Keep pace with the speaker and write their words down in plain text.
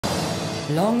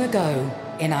Long ago,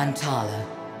 in Antala,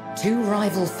 two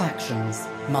rival factions,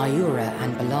 Mayura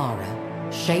and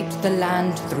Balara, shaped the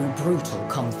land through brutal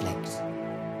conflict.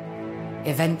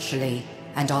 Eventually,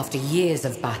 and after years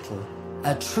of battle,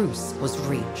 a truce was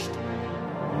reached.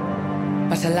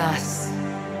 But alas,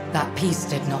 that peace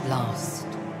did not last.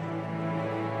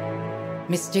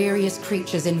 Mysterious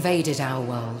creatures invaded our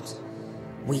world.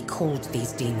 We called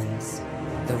these demons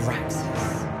the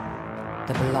Raxes.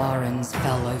 The Balarans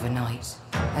fell overnight,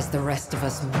 as the rest of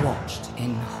us watched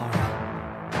in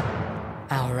horror.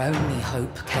 Our only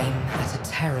hope came at a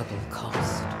terrible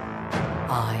cost.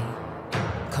 I,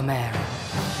 Chimera,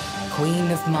 Queen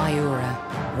of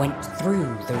Mayura, went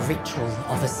through the ritual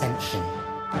of ascension.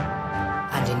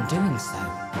 And in doing so,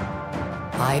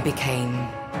 I became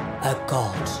a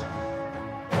god.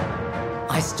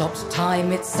 I stopped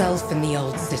time itself in the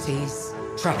old cities,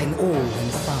 trapping all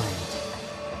inside.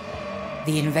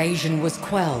 The invasion was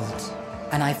quelled,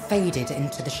 and I faded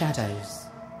into the shadows.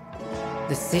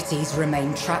 The cities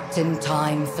remained trapped in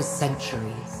time for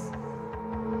centuries.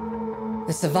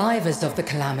 The survivors of the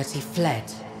calamity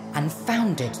fled and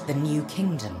founded the new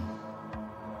kingdom.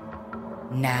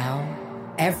 Now,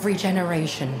 every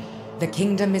generation, the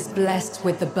kingdom is blessed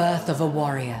with the birth of a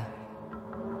warrior.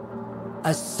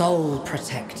 A soul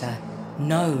protector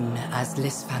known as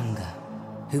Lysfanga,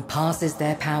 who passes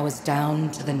their powers down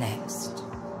to the next.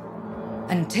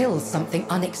 Until something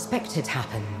unexpected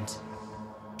happened.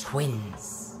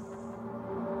 Twins.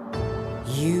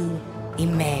 You,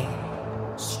 Ime,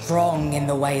 strong in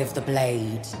the way of the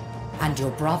blade, and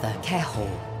your brother, Keho,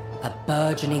 a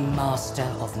burgeoning master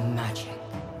of magic.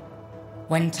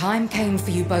 When time came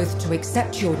for you both to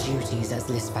accept your duties as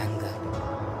Lysfanga,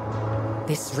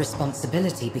 this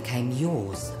responsibility became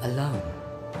yours alone.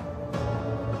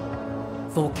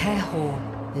 For Keho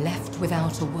left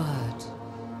without a word,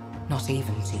 not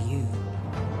even to you.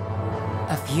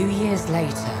 A few years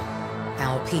later,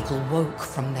 our people woke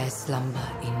from their slumber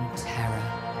in terror.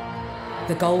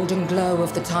 The golden glow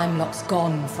of the time lock's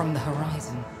gone from the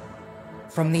horizon.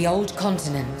 From the old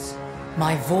continent,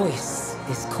 my voice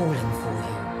is calling for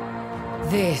you.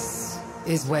 This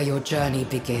is where your journey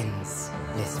begins,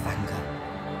 Lysfanga.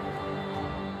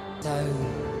 So,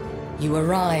 you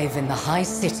arrive in the high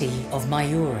city of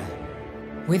Mayura.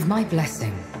 With my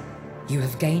blessing, you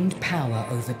have gained power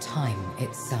over time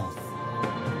itself.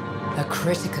 A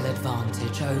critical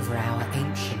advantage over our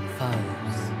ancient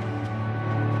foes.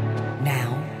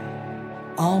 Now,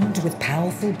 armed with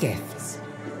powerful gifts,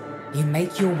 you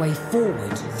make your way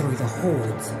forward through the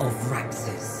hordes of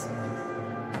Raxes.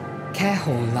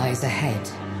 Keho lies ahead,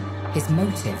 his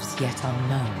motives yet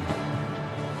unknown.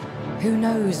 Who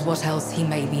knows what else he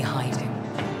may be hiding?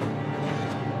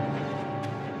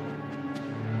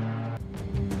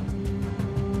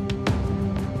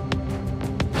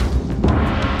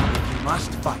 You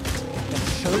must fight. Then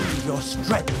show me your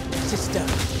strength, sister.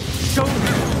 Show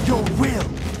me your will.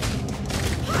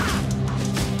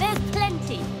 There's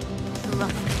plenty.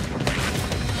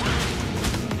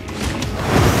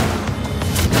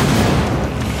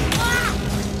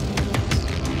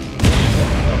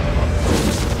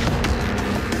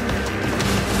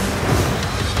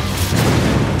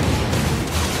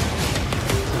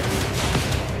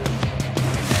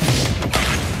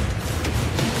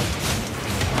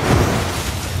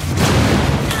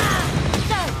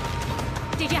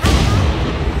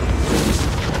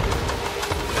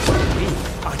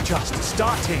 Trust me.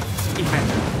 Starting, even.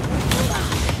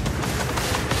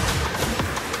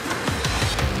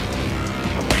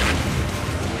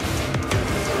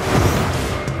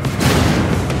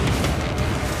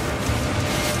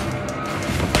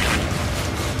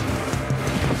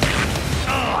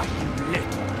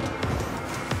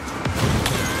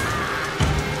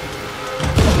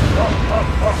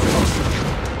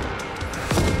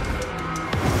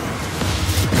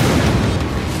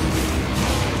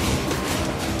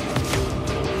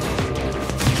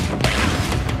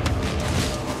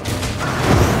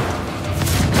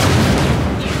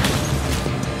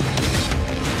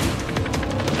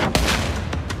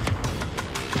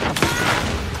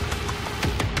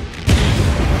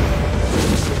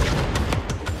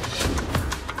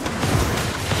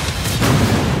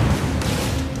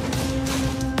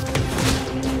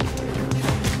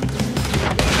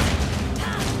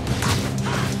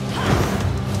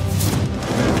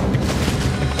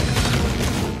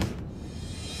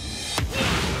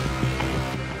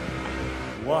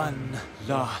 One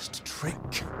last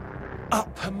trick.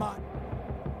 Up my...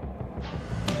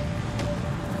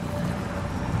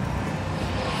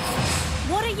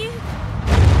 What are you?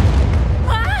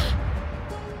 Ah!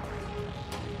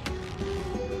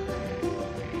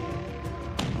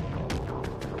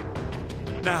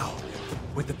 Now,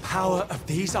 with the power of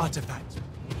these artifacts,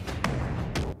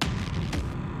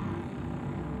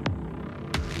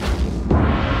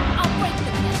 I'll break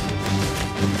them then.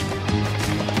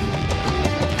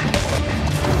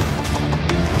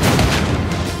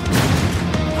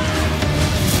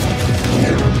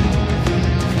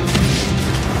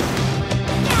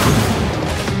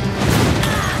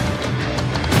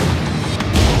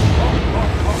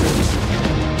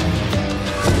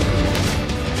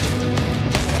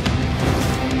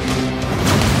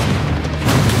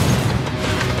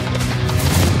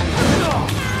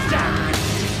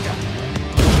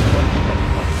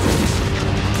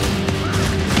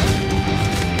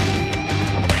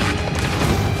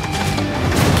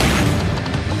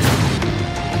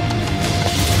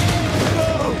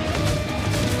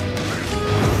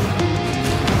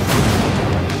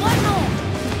 One more.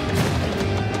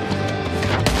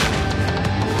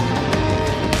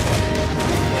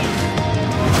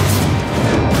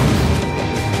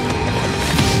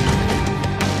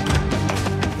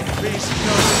 there is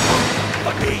no hope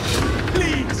for me.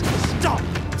 Please stop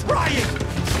trying.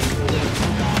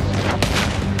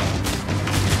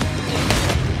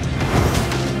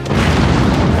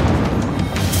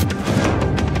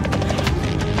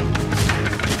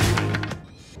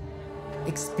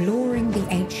 Exploring the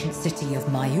ancient city of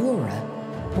Mayura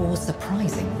bore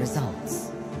surprising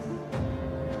results.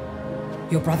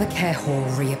 Your brother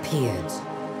Kerhor reappeared,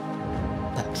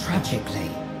 but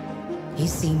tragically, he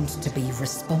seemed to be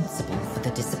responsible for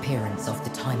the disappearance of the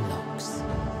time locks.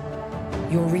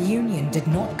 Your reunion did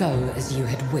not go as you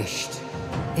had wished.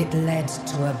 It led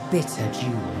to a bitter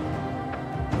duel.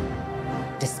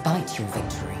 Despite your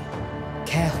victory,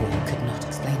 Kerhor could not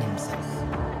explain himself.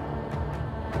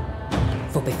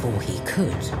 For before he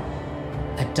could,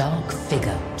 a dark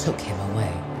figure took him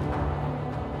away.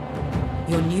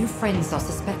 Your new friends are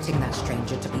suspecting that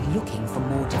stranger to be looking for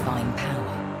more divine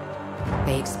power.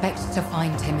 They expect to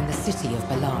find him in the city of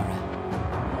Balara.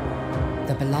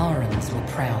 The Balarans were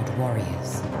proud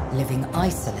warriors, living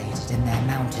isolated in their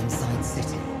mountainside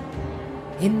city.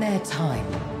 In their time,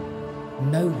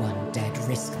 no one dared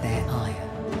risk their ire.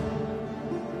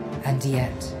 And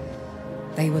yet,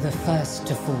 they were the first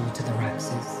to fall to the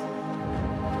Raxes.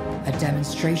 A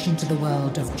demonstration to the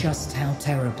world of just how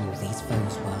terrible these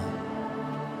foes were.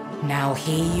 Now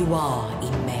here you are,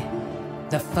 Ime,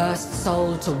 the first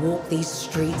soul to walk these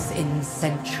streets in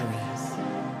centuries.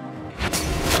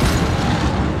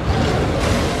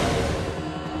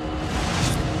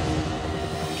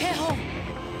 Kerhor.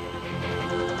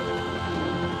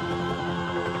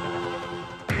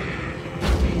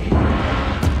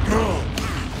 Girl,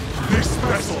 this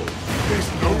vessel is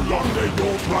no longer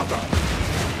your brother.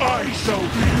 I shall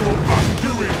be your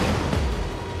undoing.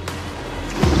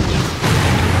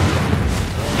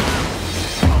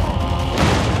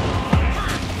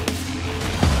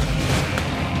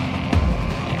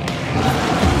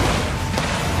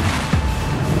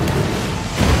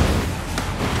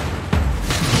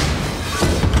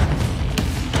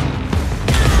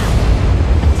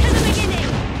 To the beginning.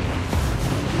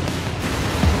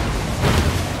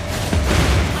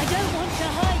 I don't want to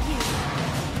hurt you.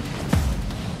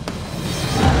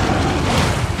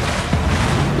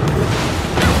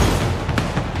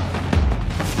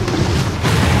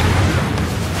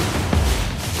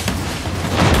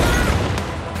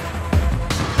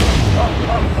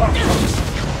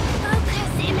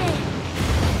 Focus, Ime.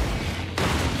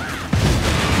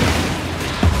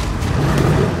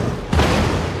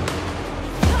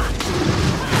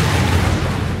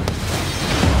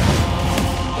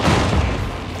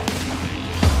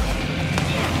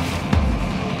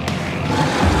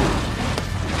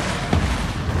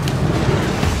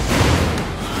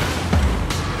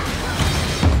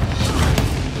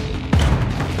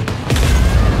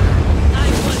 I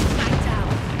won't back down.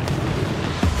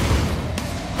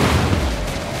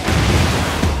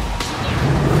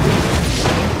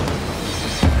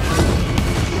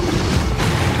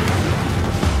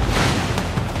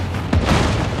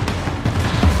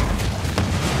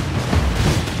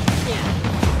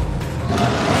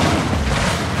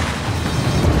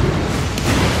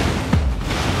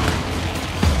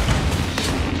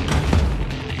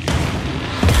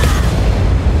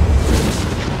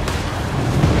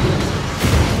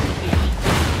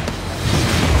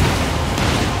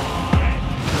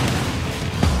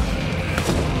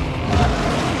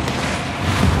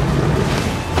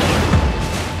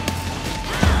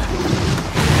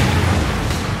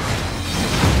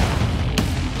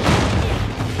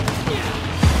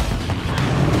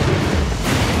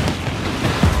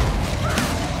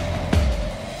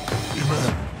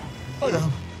 I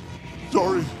am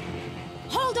sorry.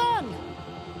 Hold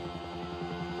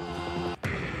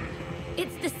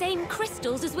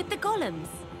items.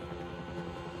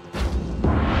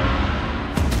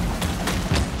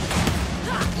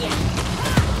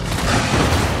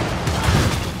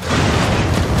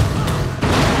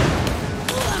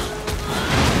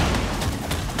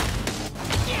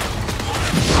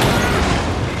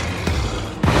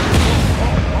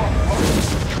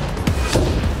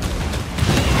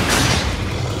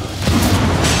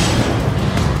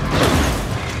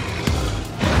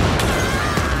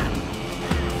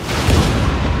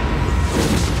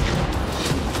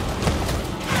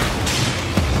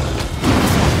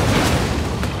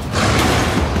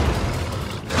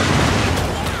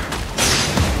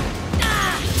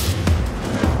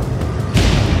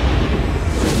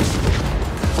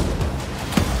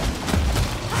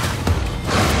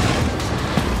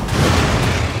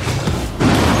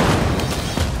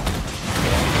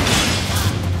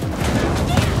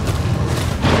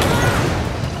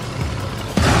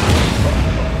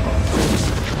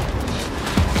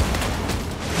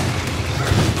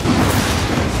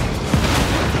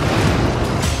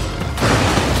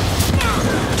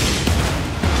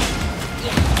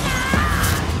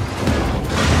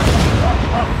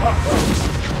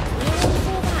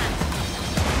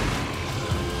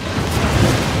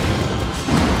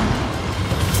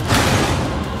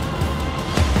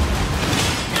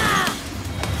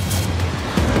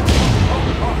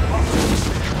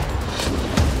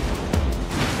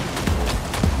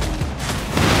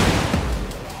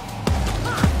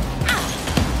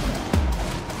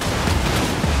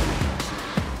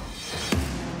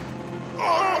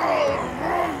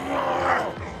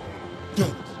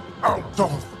 Out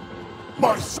of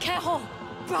my Careful,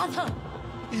 brother.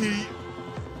 He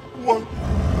won't.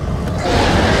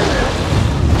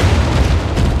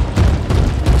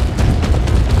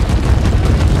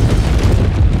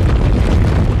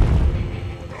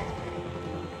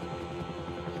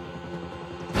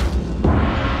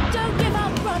 Don't give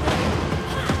up, brother.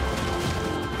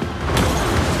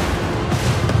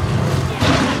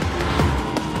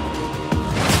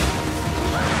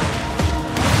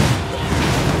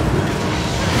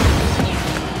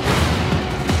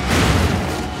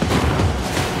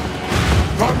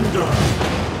 Thunder!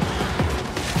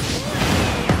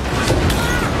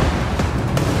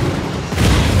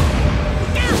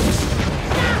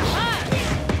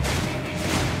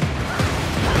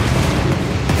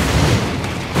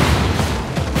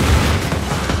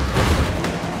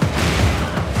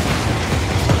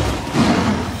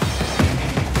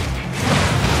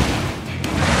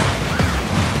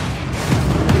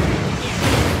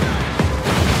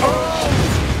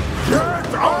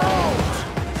 Get out!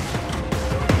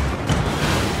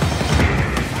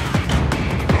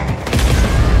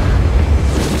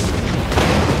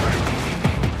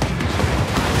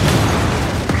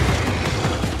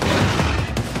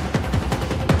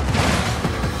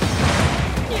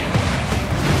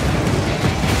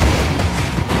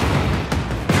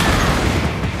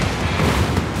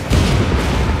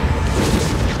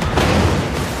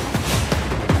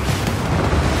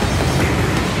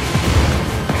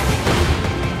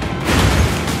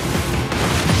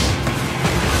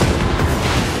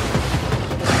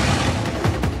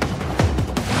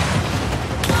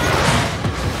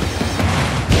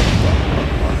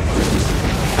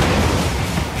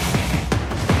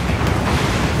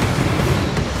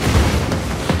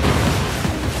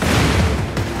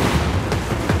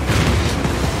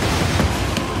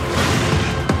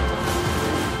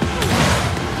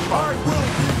 I will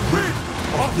be rid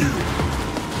of you!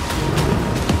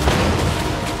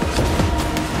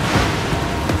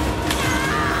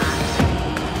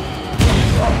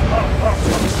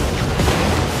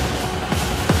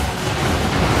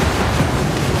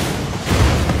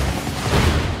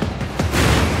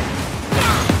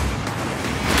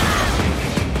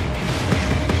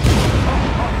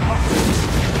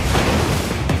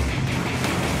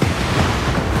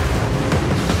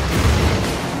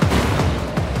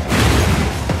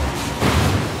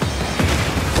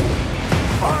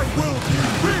 I will be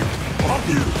rid of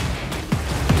you!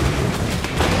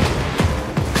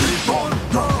 Keep on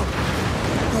down!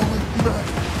 Going back!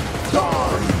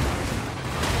 Die!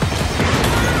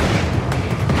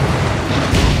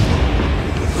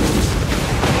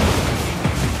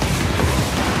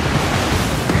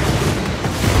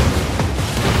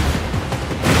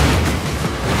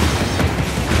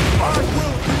 I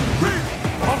will be rid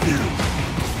of you!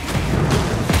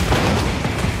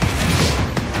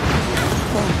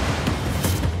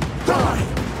 Die!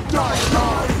 Die!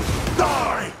 Die!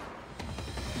 Die!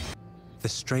 The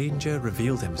stranger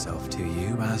revealed himself to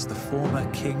you as the former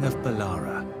king of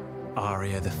Balara,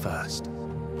 Arya the First.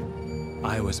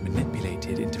 I was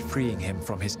manipulated into freeing him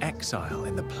from his exile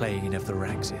in the plane of the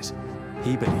Raxes.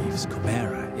 He believes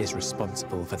Chimera is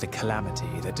responsible for the calamity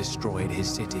that destroyed his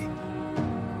city.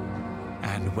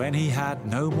 And when he had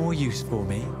no more use for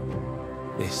me,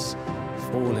 this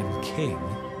fallen king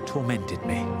tormented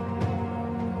me.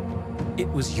 It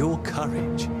was your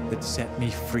courage that set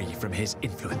me free from his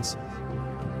influence.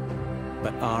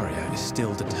 But Arya is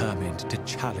still determined to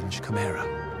challenge Chimera.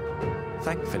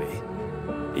 Thankfully,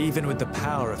 even with the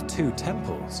power of 2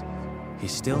 temples, he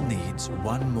still needs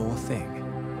one more thing.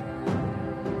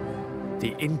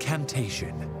 The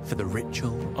incantation for the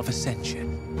ritual of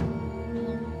ascension.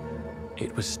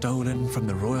 It was stolen from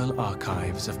the royal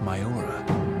archives of Myora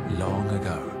long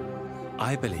ago.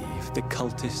 I believe the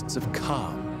cultists of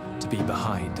Calm to be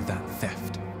behind that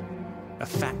theft. A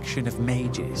faction of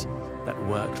mages that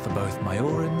worked for both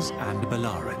Majorans and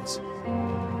Balarans.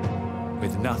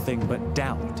 With nothing but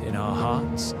doubt in our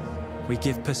hearts, we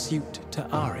give pursuit to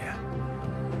Arya,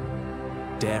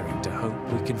 daring to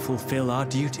hope we can fulfill our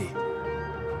duty.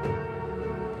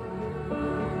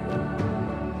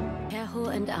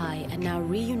 Herhor and I are now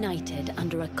reunited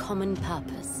under a common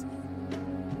purpose.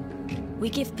 We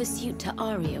give pursuit to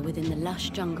Arya within the lush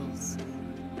jungles.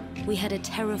 We had a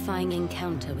terrifying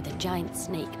encounter with a giant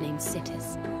snake named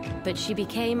Sitis, but she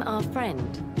became our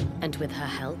friend, and with her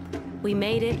help, we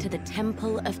made it to the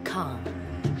Temple of Calm.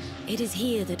 It is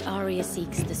here that Arya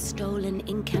seeks the stolen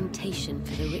incantation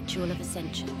for the ritual of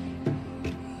ascension.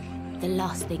 The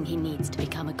last thing he needs to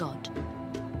become a god.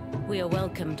 We are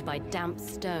welcomed by damp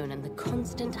stone and the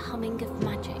constant humming of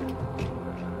magic.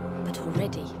 But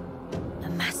already, a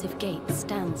massive gate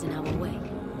stands in our way.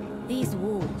 These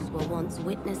walls were once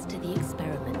witness to the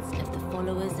experiments of the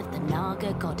followers of the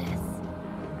Naga goddess.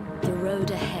 The road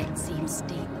ahead seems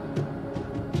steep,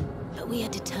 but we are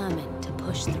determined to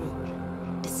push through,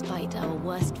 despite our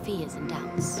worst fears and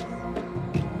doubts.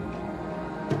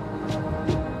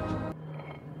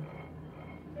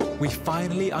 We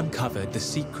finally uncovered the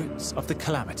secrets of the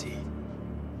calamity.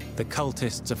 The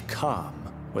cultists of Calm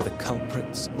were the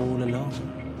culprits all along.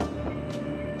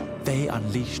 They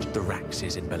unleashed the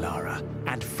Raxes in Balara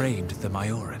and framed the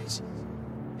Majorans.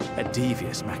 A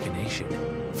devious machination,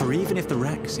 for even if the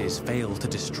Raxes failed to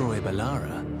destroy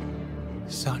Balara,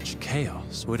 such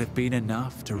chaos would have been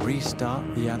enough to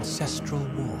restart the ancestral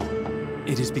war.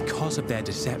 It is because of their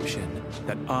deception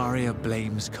that Arya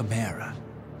blames Chimera,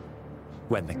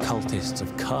 when the cultists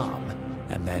of Calm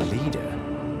and their leader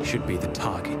should be the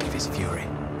target of his fury.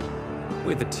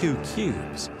 With the 2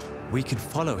 cubes, we can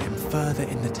follow him further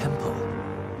in the temple,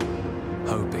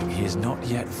 hoping he has not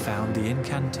yet found the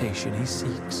incantation he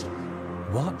seeks.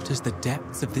 What does the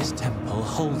depths of this temple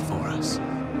hold for us?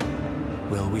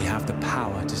 Will we have the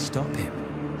power to stop him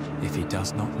if he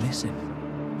does not listen?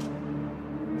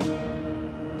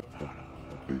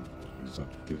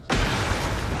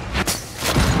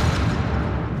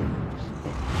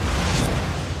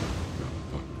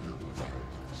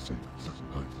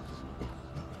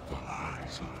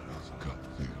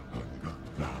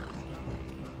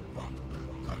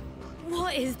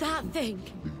 What is that thing?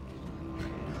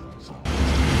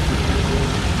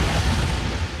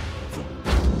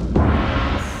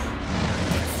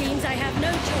 It seems I have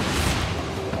no choice.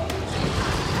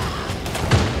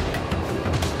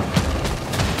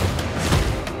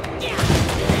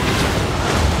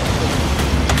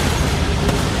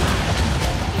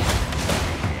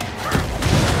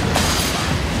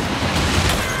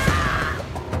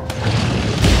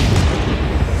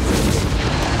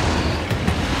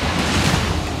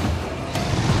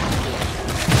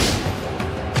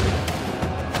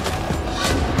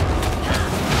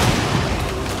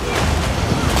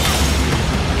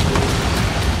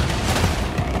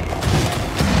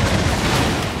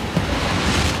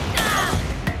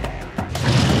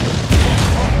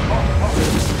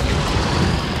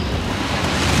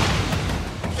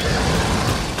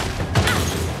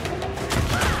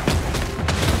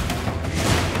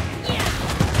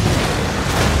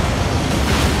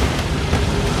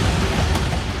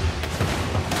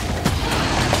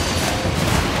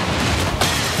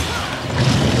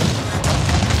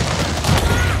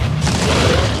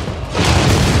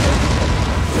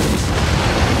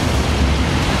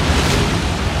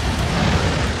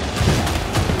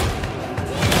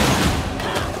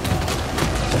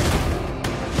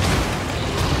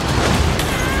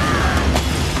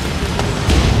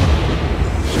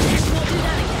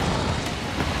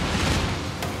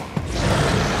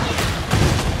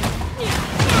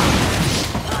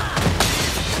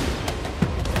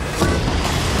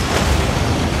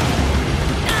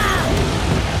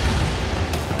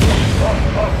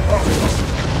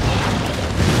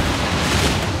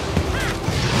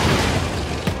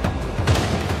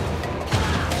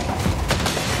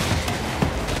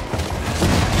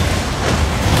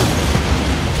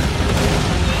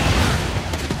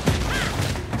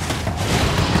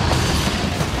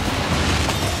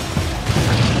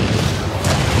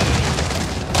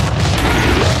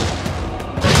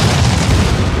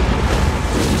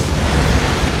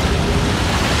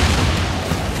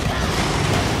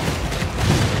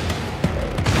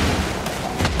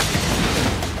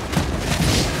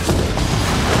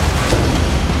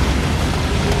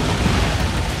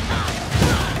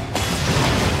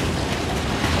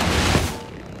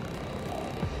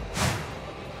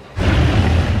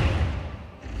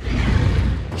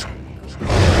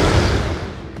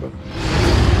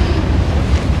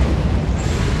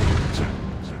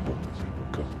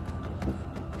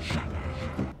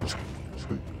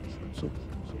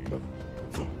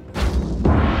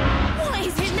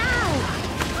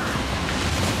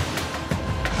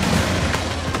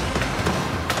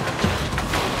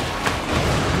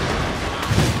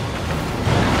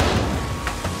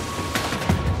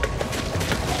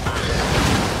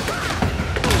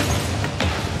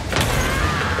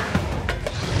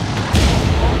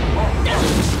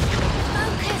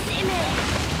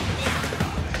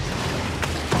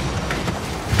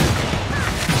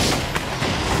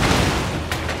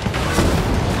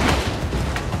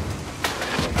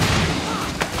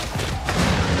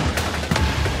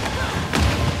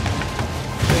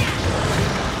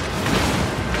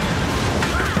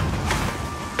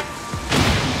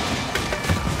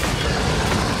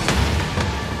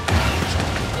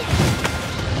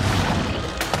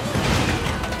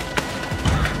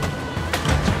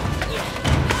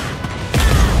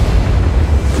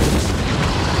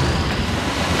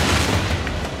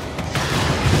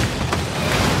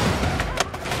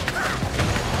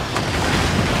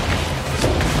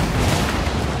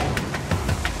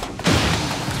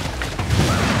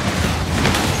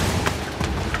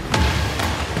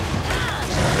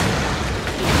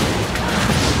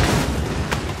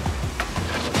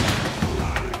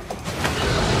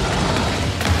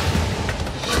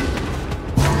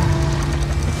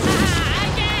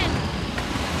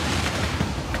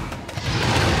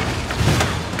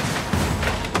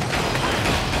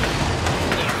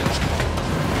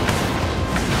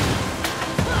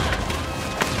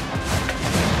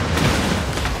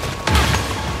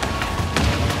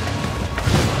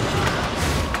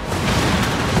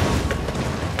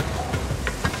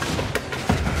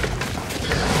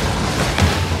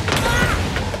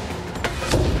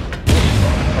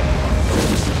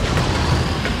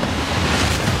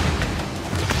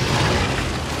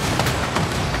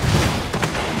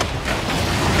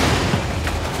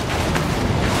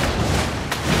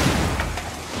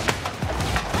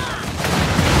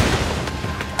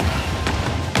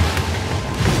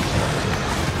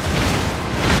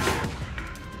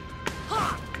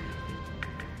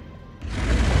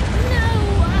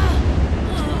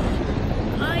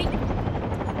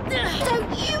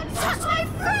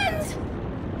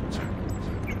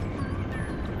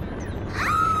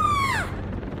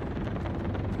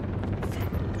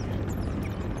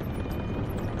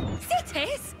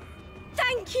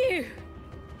 Thank you!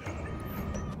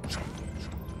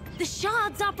 The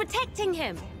shards are protecting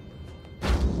him!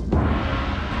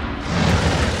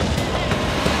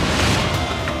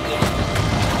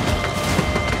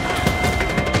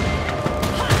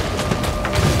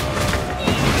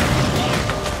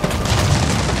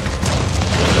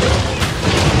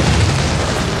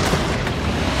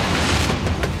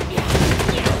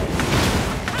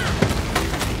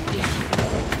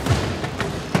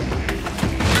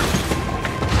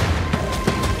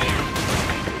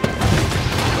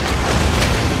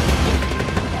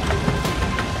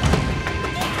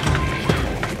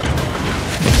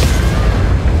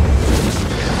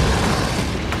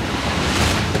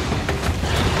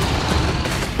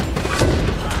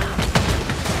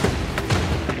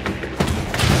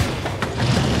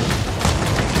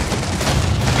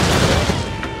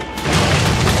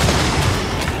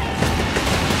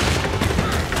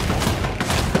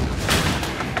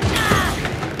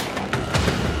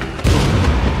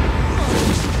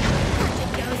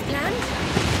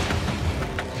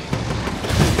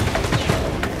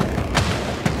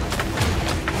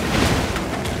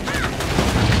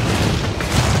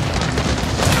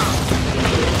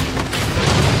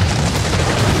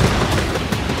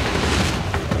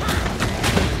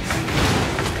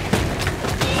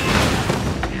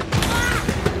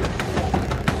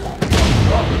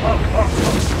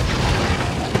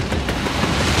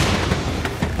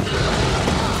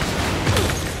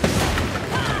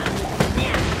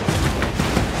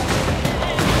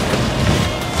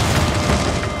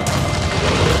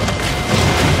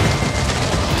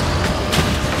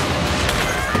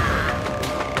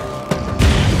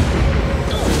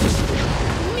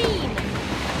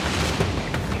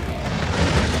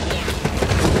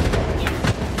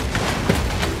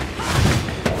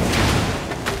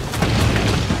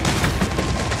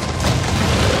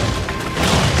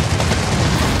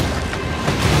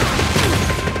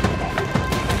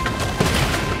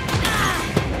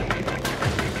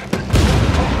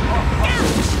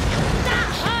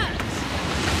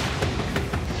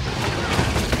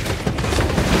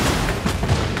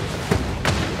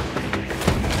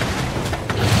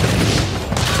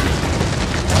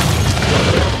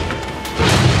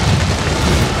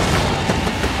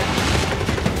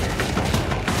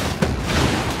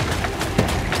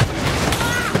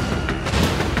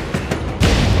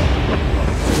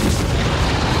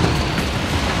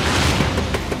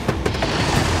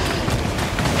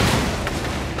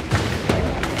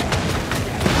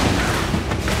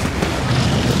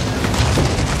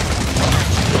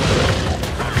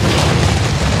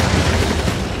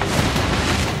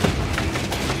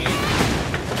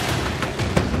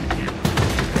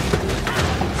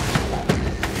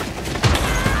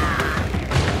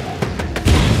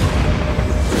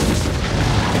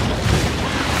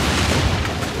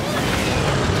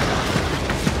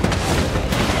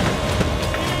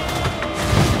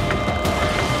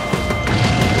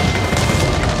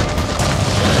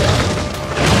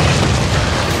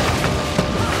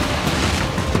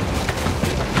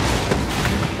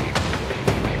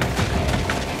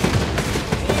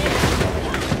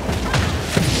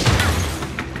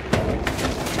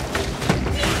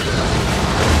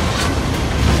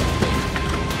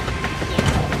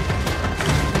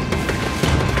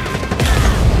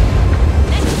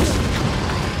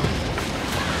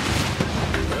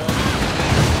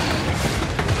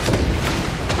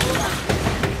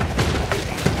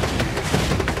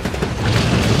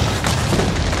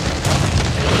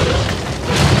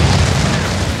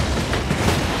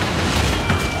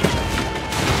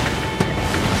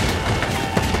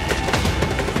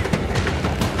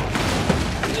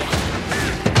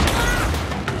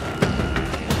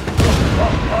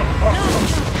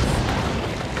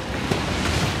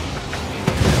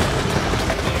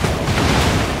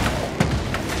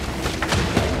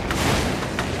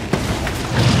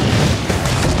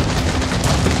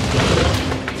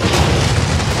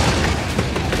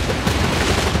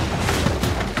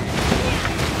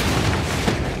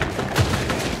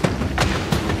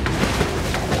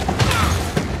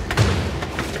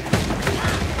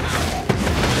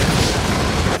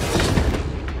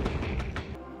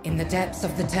 depths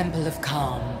of the Temple of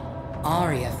Calm,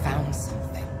 Arya found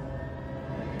something.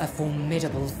 A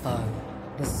formidable foe,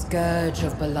 the Scourge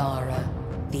of Balara,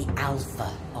 the Alpha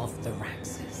of the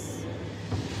Raxus.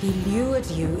 He lured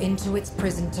you into its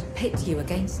prison to pit you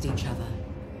against each other.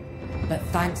 But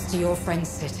thanks to your friend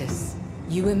Sitis,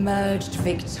 you emerged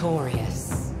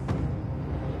victorious.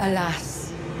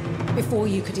 Alas, before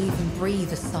you could even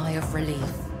breathe a sigh of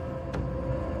relief,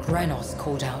 Krenos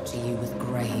called out to you with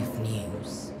grave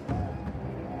news.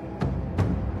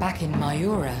 Back in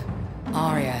Mayura,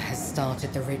 Arya has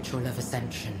started the ritual of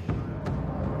ascension.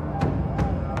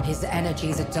 His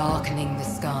energies are darkening the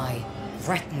sky,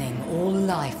 threatening all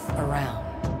life around.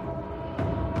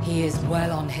 He is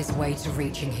well on his way to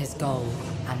reaching his goal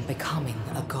and becoming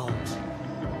a god.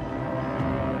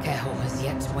 Kehor has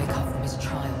yet to wake up from his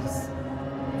trials.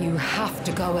 You have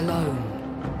to go alone,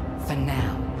 for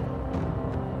now.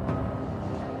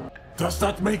 Does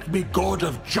that make me god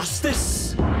of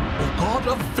justice or god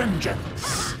of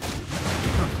vengeance?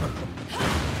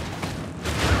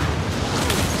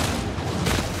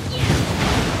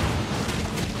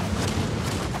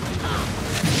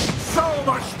 So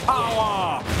much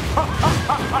power!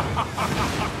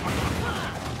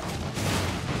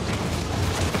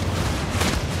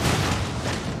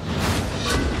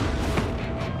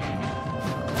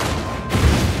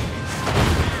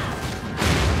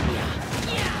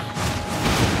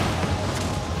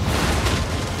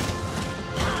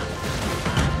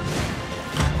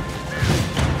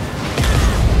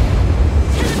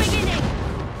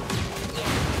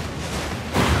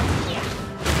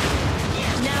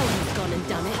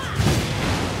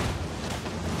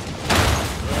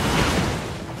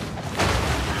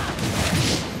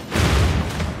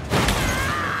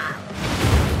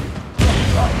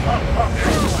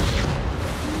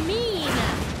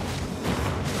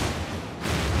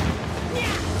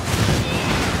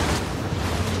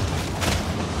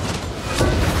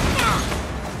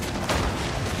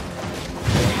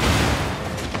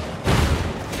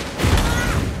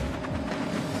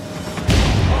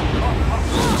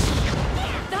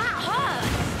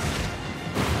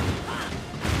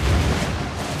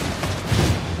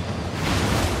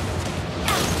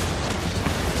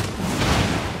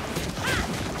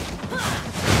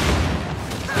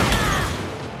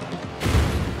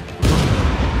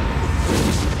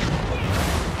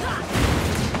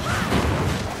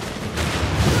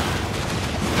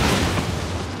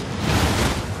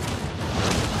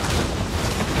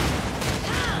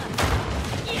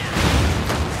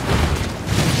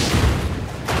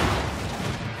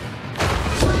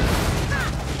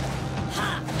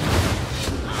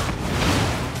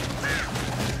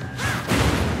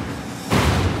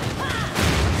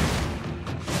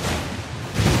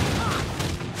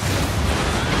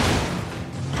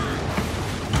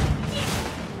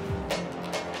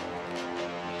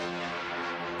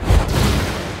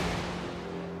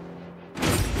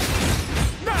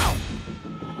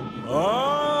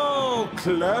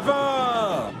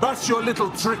 Clever! But your little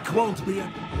trick won't be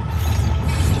any...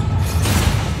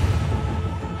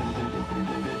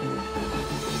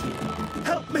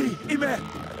 Help me, Ime!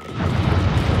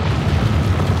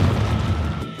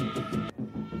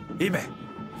 Ime,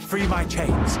 free my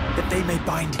chains, that they may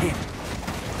bind him.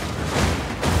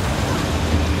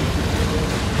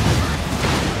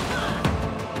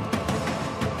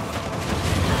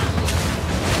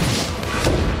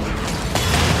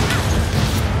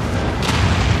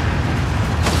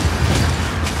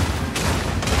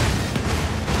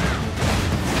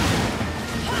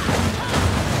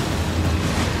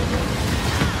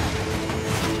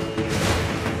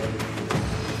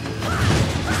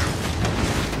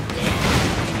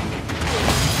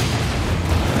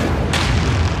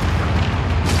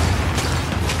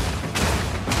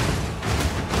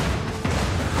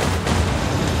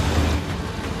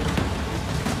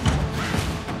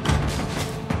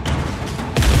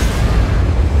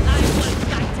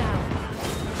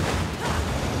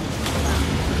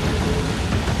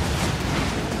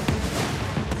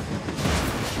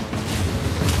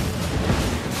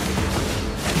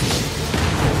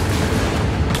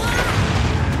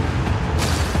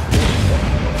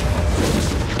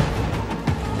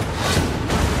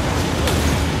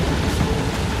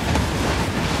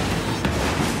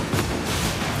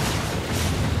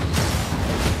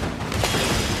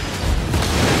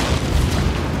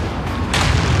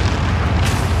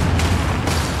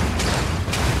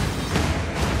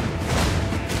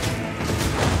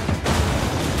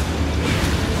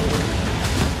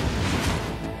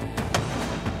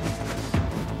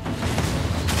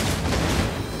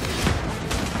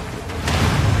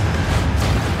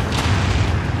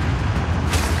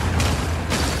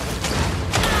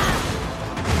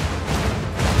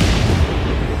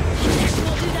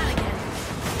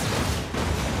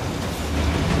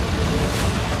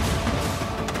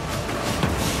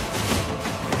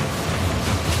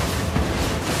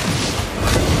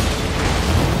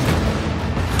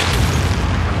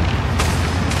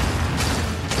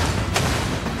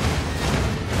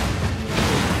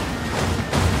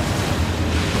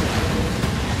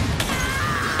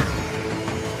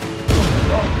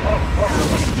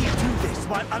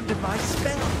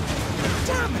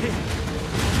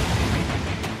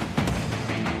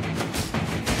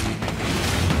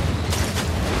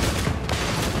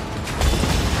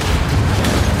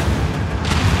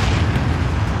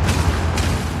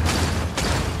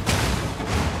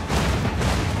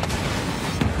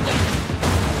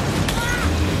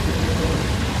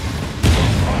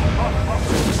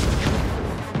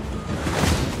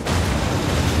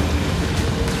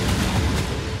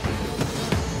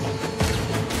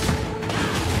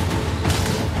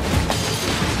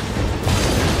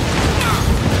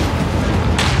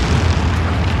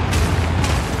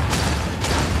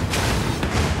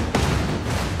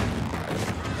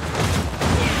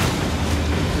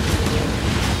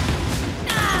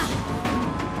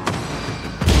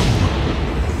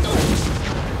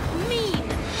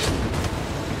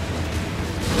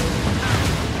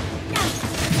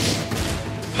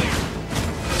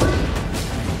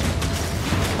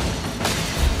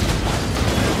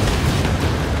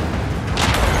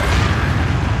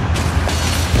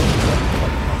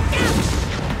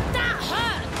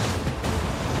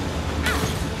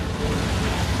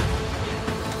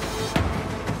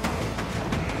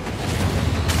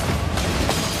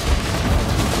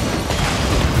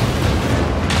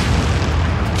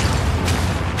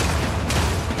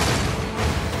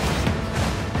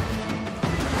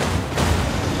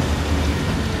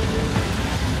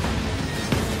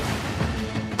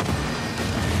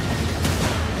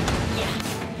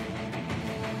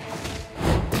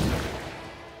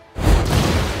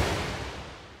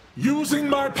 using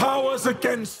my powers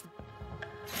against...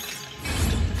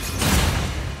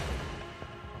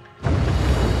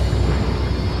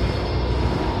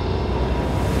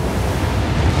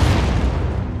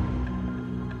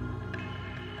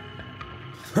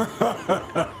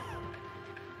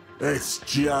 It's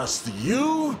just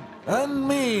you and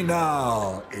me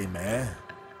now, Ime.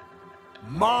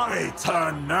 My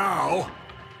turn now!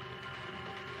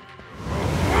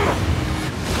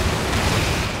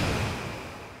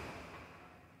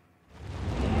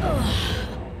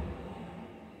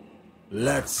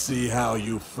 Let's see how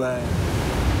you fare.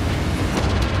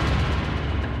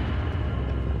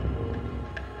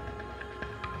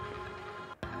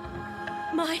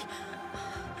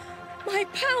 My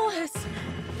powers!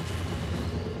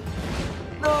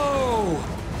 No!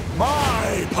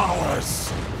 My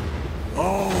powers!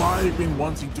 Oh, I've been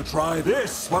wanting to try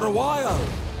this for a while.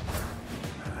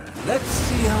 Let's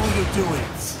see how you do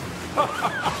it.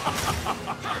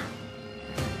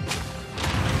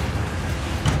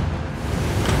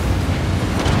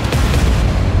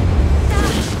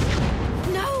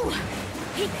 No!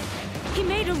 He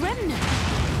made a remnant.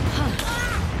 Huh.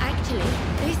 Actually,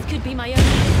 this could be my own.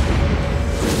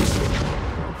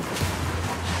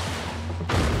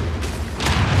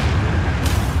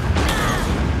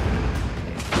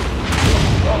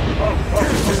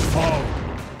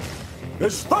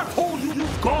 Is that all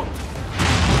you've got?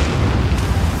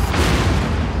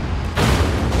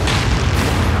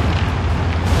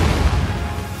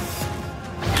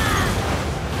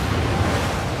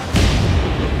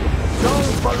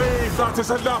 Don't believe that is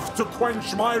enough to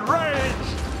quench my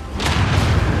rage!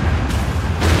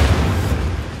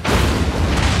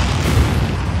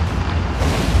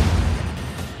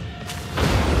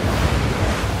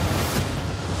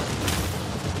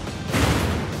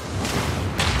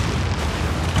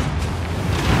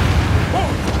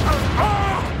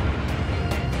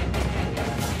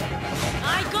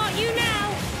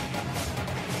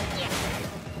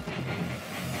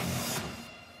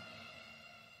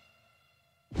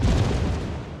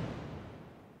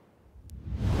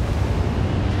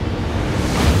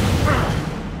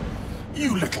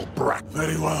 You little brat.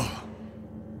 Very well.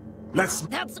 That's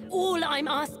all I'm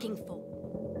asking for.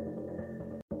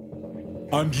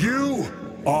 And you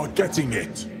are getting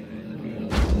it.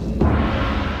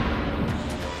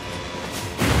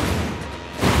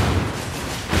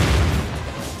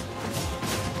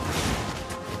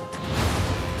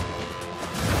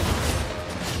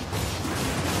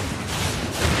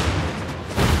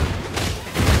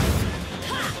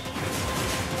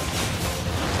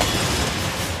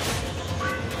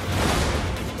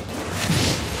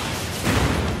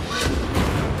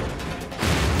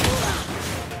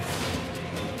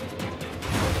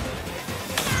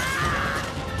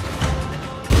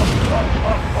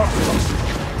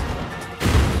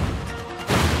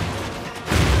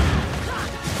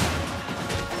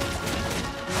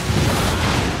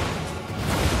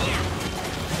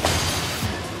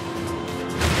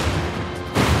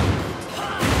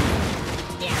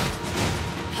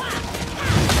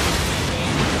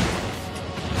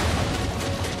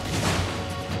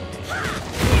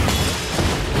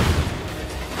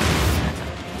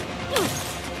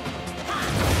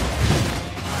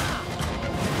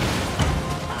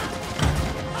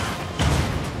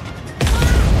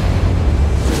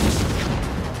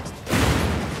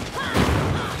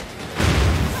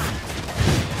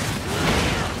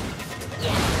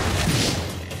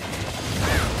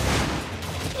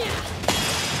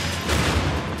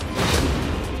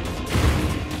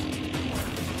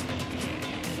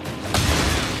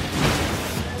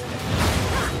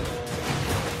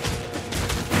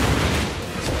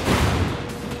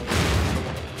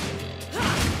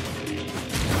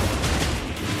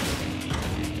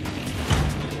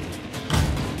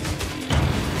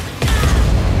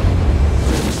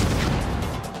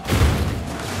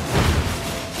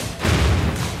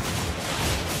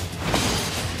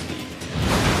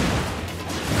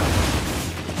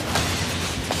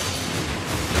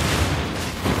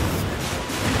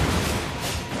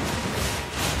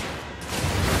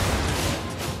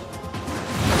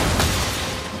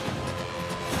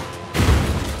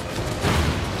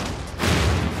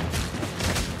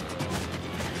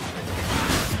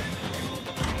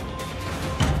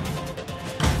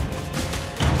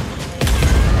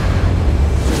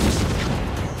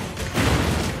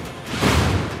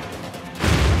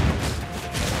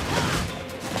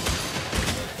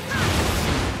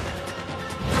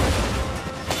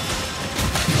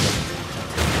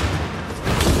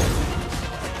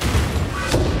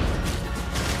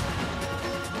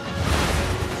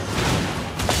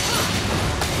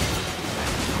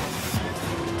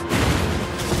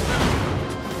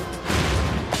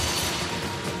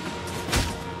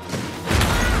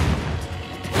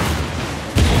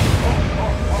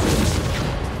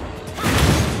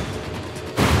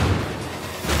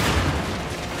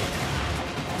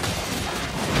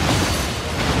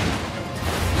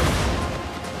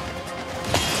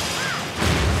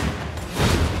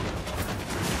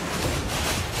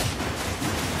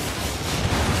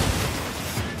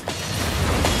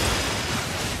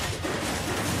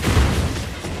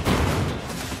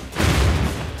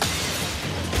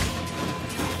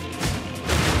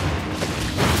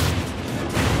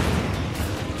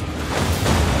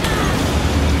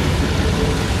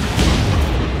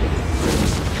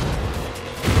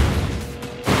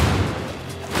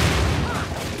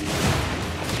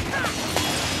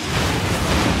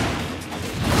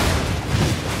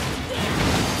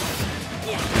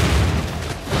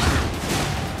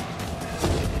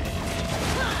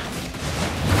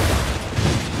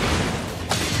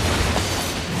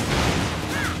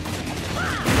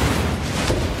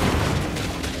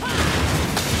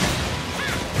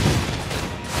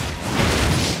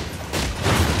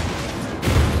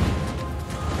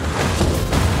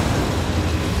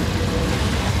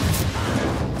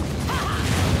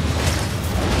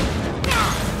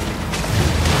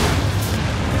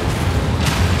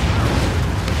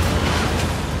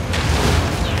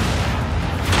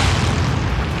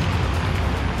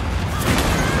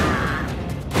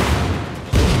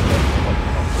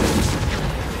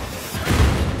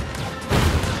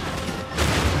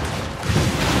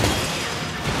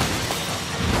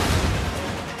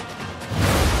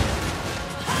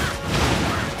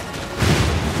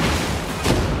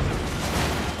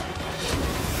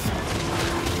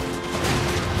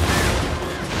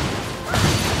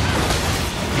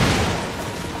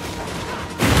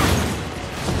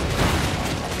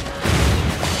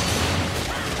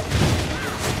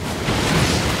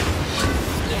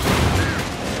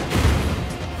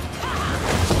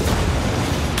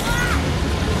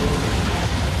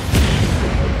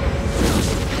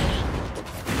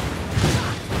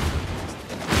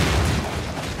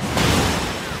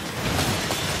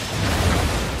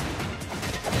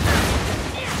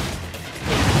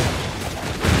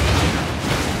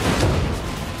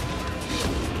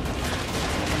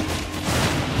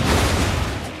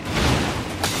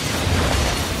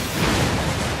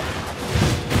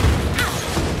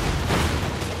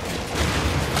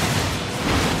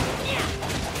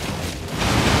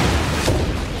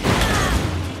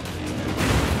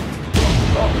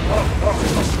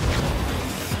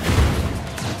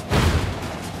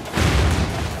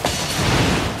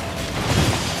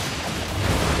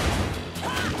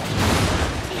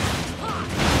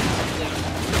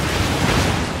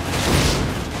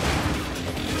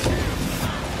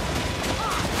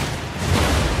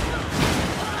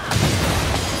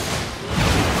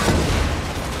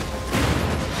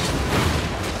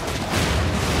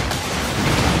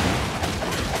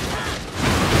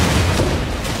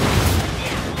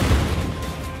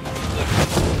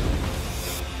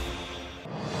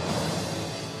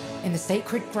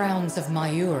 sacred grounds of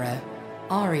Mayura,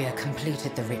 Arya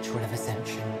completed the ritual of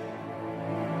ascension.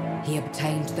 He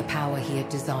obtained the power he had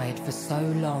desired for so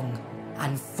long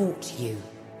and fought you.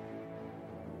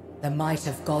 The might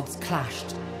of gods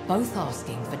clashed, both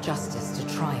asking for justice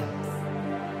to triumph.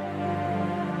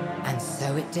 And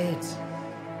so it did.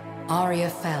 Arya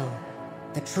fell.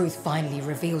 The truth finally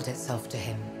revealed itself to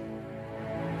him.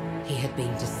 He had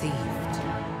been deceived.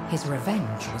 His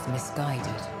revenge was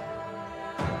misguided.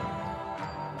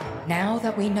 Now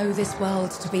that we know this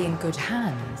world to be in good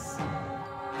hands,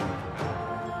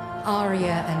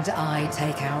 Arya and I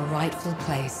take our rightful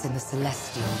place in the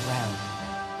celestial realm.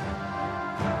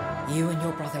 You and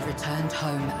your brother returned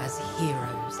home as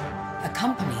heroes,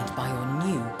 accompanied by your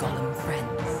new golem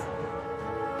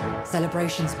friends.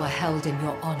 Celebrations were held in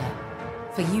your honor,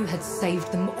 for you had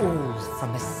saved them all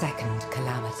from a second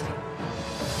calamity.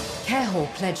 Kerhor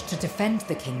pledged to defend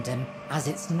the kingdom as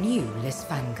its new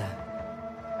Lysfanga.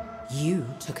 You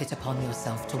took it upon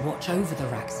yourself to watch over the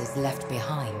Raxes left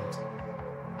behind.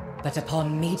 But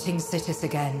upon meeting Sittis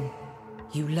again,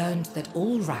 you learned that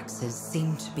all Raxes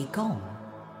seemed to be gone.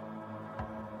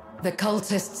 The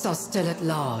cultists are still at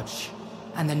large,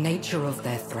 and the nature of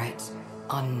their threat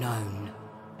unknown.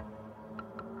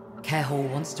 Kerhor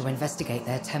wants to investigate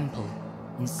their temple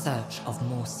in search of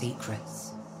more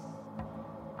secrets.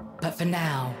 But for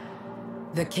now,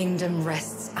 the kingdom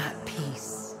rests at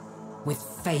peace, with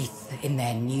faith in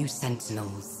their new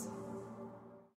sentinels.